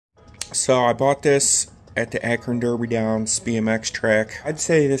So I bought this at the Akron Derby Downs BMX track. I'd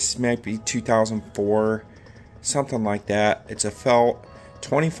say this might be 2004, something like that. It's a felt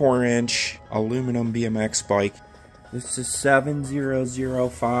 24-inch aluminum BMX bike. This is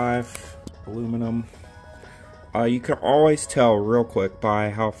 7005 aluminum. You can always tell real quick by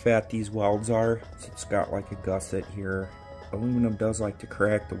how fat these welds are. It's got like a gusset here. Aluminum does like to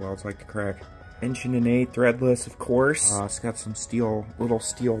crack, the welds like to crack. 1 1/8 threadless, of course. It's got some little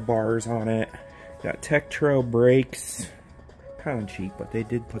steel bars on it. Got Tektro brakes. Kind of cheap, but they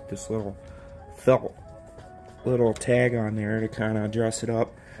did put this little felt tag on there to kind of dress it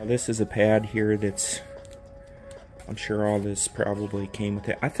up. This is a pad here that's, I'm sure all this probably came with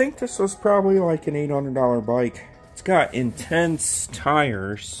it. I think this was probably like an $800 bike. It's got intense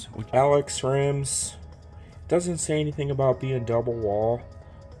tires with Alex rims. Doesn't say anything about being double wall,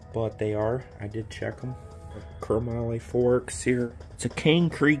 but they are. I did check them. Chromoly forks here. It's a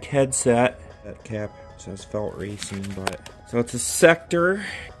Cane Creek headset. That cap says Felt Racing, but so it's a Sector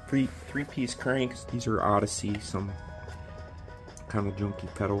three-piece cranks. These are Odyssey, some kind of junky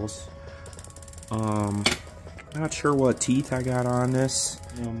pedals. Not sure what teeth I got on this.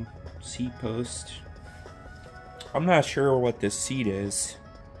 Seat post. I'm not sure what this seat is.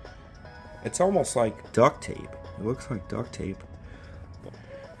 It's almost like duct tape. It looks like duct tape.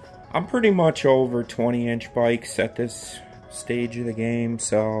 I'm pretty much over 20-inch bikes at this stage of the game,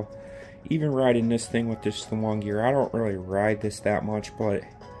 so even riding this thing with just the one gear, I don't really ride this that much, but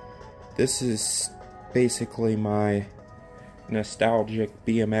this is basically my nostalgic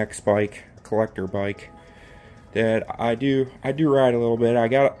BMX bike, collector bike, that I do ride a little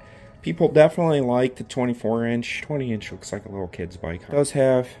bit. People definitely like the 24-inch. 20-inch looks like a little kid's bike. It does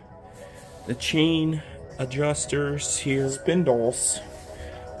have the chain adjusters here. Spindles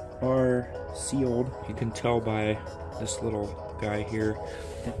are sealed. You can tell by this little guy here.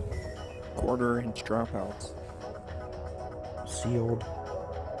 1/4-inch dropouts. Sealed.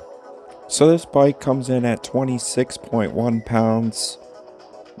 So this bike comes in at 26.1 pounds.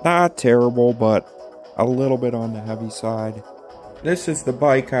 Not terrible, but a little bit on the heavy side. This is the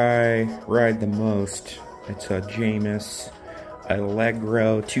bike I ride the most. It's a Jamis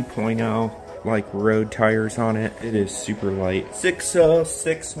Allegro 2.0. Like road tires on it. It is super light.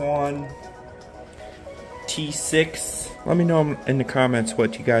 6061 T6. Let me know in the comments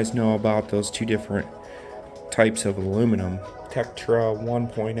what you guys know about those two different types of aluminum. Tektro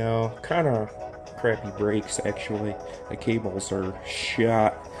 1.0. Kind of crappy brakes, actually. The cables are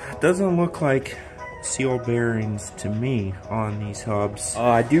shot. Doesn't look like sealed bearings to me on these hubs.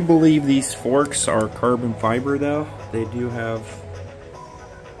 I do believe these forks are carbon fiber though. They do have,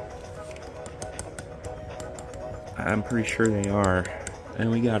 I'm pretty sure they are.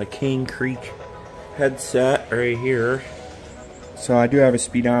 And we got a Cane Creek headset right here. So I do have a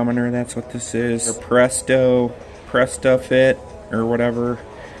speedometer, that's what this is. A Presta Fit or whatever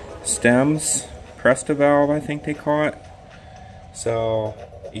stems. Presta valve, I think they call it. So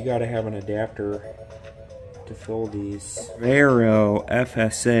you gotta have an adapter to fill these. Vero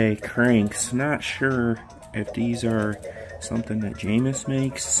FSA cranks. Not sure if these are something that Jamis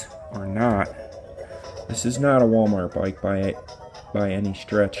makes or not. This is not a Walmart bike by any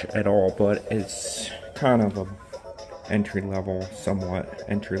stretch at all, but it's kind of a somewhat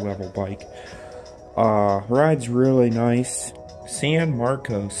entry-level bike. Rides really nice. San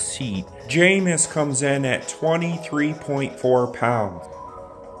Marcos seat. Jamis comes in at 23.4 pounds.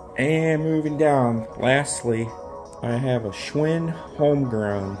 And moving down, lastly, I have a Schwinn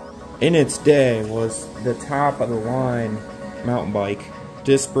Homegrown. In its day, was the top of the line mountain bike.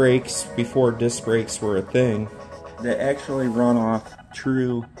 Disc brakes, before disc brakes were a thing, that actually run off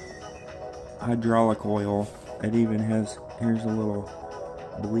true hydraulic oil. It even has, here's a little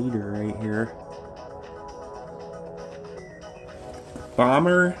bleeder right here.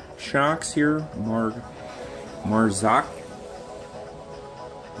 Bomber shocks here, Marzocchi.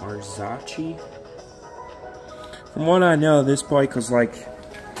 From what I know, this bike was like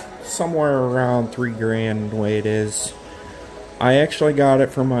somewhere around $3 grand the way it is. I actually got it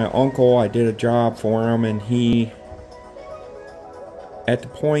from my uncle. I did a job for him, and he, at the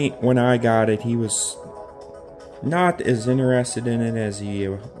point when I got it, he was not as interested in it as he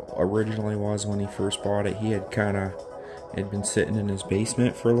originally was when he first bought it. He had been sitting in his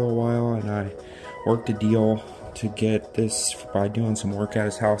basement for a little while, and I worked a deal to get this by doing some work at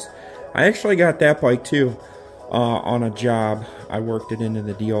his house. I actually got that bike too on a job. I worked it into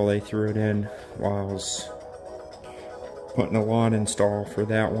the deal. They threw it in while I was putting a lawn install for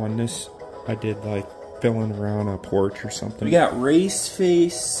that one. This I did like filling around a porch or something. We got race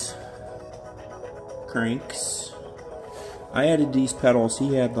face cranks. I added these pedals.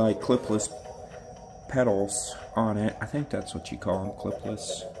 He had like clipless pedals on it. I think that's what you call them,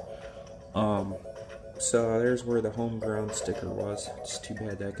 clipless. So there's where the homegrown sticker was. It's too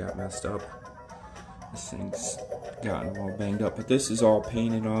bad that got messed up. This thing's gotten all banged up, but this is all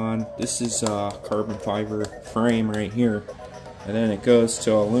painted on. This is carbon fiber frame right here, and then it goes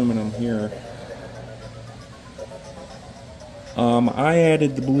to aluminum here. I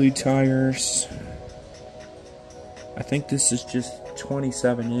added the blue tires. I think this is just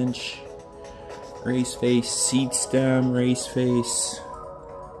 27-inch race face seat stem, race face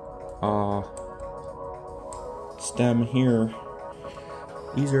stem here.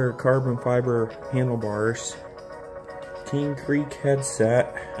 These are carbon fiber handlebars. King Creek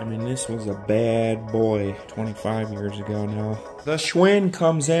headset. I mean, this was a bad boy 25 years ago now. The Schwinn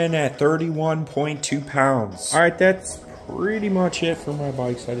comes in at 31.2 pounds. Alright, that's pretty much it for my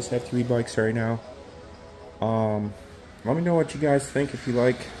bikes. I just have 3 bikes right now. Let me know what you guys think if you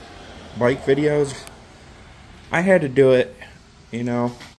like bike videos. I had to do it, you know.